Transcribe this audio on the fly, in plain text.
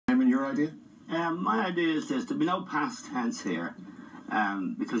your idea? My idea is this: there'll be no past tense here,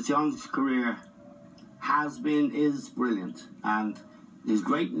 because John's career is brilliant, and his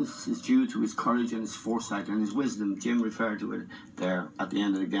greatness is due to his courage and his foresight and his wisdom. Jim referred to it there at the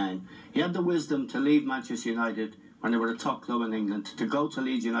end of the game. He had the wisdom to leave Manchester United when they were a top club in England, to go to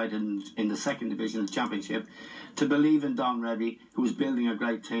Leeds United in the second division of the Championship, to believe in Don Revie, who was building a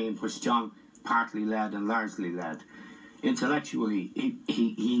great team, which John partly led and largely led. Intellectually,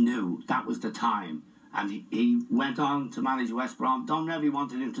 he knew that was the time, and he went on to manage West Brom. Don Revie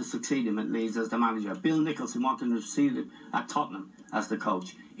wanted him to succeed him at Leeds as the manager. Bill Nicholson wanted him to succeed him at Tottenham as the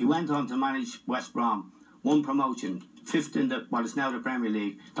coach. He went on to manage West Brom, won promotion, fifth in what is now the Premier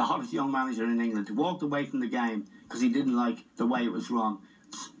League, the hottest young manager in England. He walked away from the game because he didn't like the way it was run.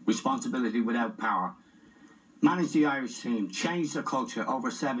 Responsibility without power. Managed the Irish team, changed the culture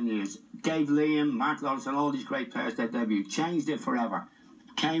over 7 years, gave Liam, Mark Lawrence and all these great players their debut, changed it forever.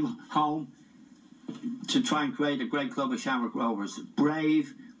 Came home to try and create a great club of Shamrock Rovers.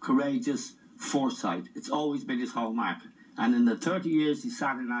 Brave, courageous, foresight. It's always been his hallmark. And in the 30 years he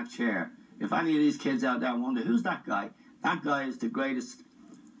sat in that chair, if any of these kids out there wonder, who's that guy? That guy is the greatest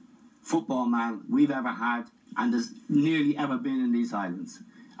football man we've ever had and has nearly ever been in these islands.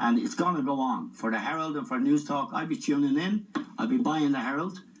 And it's going to go on. For the Herald and for News Talk, I'll be tuning in. I'll be buying the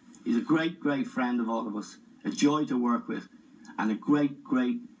Herald. He's a great, great friend of all of us. A joy to work with. And a great,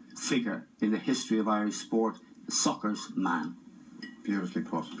 great figure in the history of Irish sport. The soccer's man. Beautifully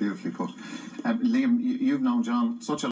put, beautifully put. Liam, you've known John such a